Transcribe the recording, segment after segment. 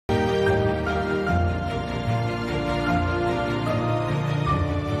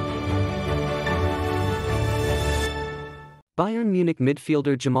Bayern Munich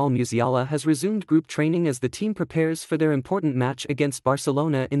midfielder Jamal Musiala has resumed group training as the team prepares for their important match against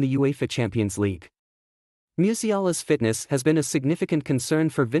Barcelona in the UEFA Champions League. Musiala's fitness has been a significant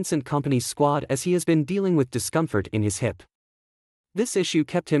concern for Vincent Kompany's squad as he has been dealing with discomfort in his hip. This issue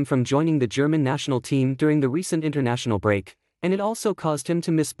kept him from joining the German national team during the recent international break, and it also caused him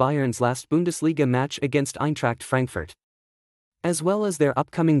to miss Bayern's last Bundesliga match against Eintracht Frankfurt, as well as their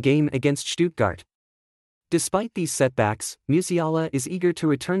upcoming game against Stuttgart. Despite these setbacks, Musiala is eager to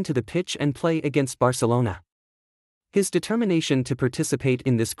return to the pitch and play against Barcelona. His determination to participate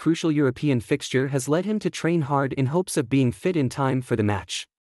in this crucial European fixture has led him to train hard in hopes of being fit in time for the match.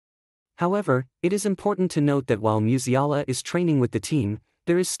 However, it is important to note that while Musiala is training with the team,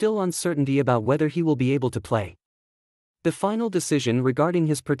 there is still uncertainty about whether he will be able to play. The final decision regarding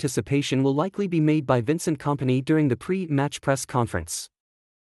his participation will likely be made by Vincent Kompany during the pre-match press conference.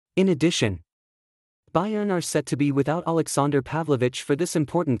 In addition, Bayern are set to be without Alexander Pavlovic for this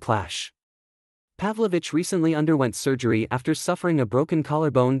important clash. Pavlovic recently underwent surgery after suffering a broken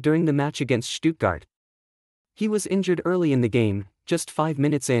collarbone during the match against Stuttgart. He was injured early in the game, just 5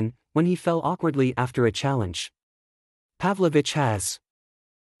 minutes in, when he fell awkwardly after a challenge. Pavlovic has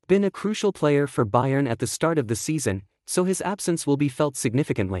been a crucial player for Bayern at the start of the season, so his absence will be felt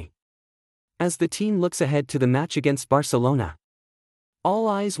significantly. As the team looks ahead to the match against Barcelona, all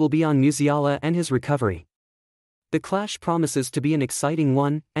eyes will be on Musiala and his recovery. The clash promises to be an exciting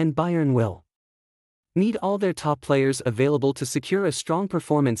one, and Bayern will need all their top players available to secure a strong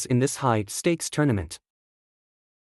performance in this high-stakes tournament.